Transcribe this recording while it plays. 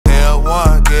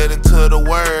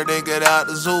square, then get out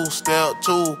the zoo. Step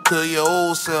 2, kill your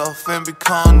old self and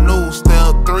become new.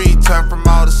 Step 3, turn from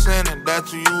all the sinning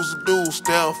that you used to do.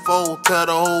 Step 4, tell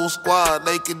the whole squad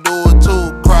they can do it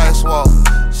too. Christ walk,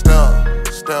 step,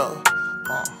 step,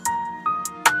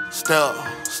 step,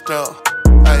 step,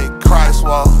 hey, Christ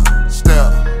walk,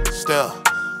 step, step,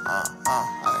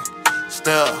 hey,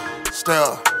 step,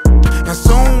 step. And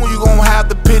soon you gon' have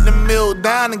to put the meal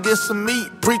down and get some meat.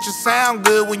 Preachers sound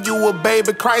good when you a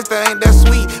baby Christ, that ain't that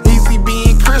sweet. Easy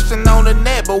being Christian on the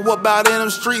net, but what about in them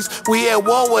streets? We at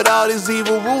war with all these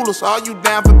evil rulers. Are you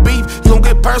down for beef? You gon'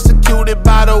 get persecuted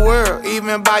by the world,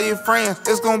 even by your friends.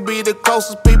 It's gon' be the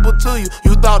closest people to you.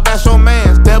 You thought that's your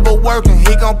man's devil working.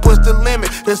 He gon' push the limit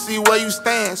to see where you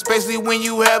stand, especially when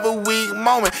you have a weak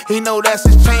moment. He know that's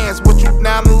his chance. What you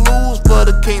down to lose for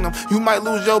the kingdom? You might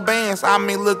lose your bands. I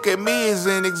mean, look at me as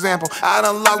an example. I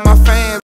done lost my fans.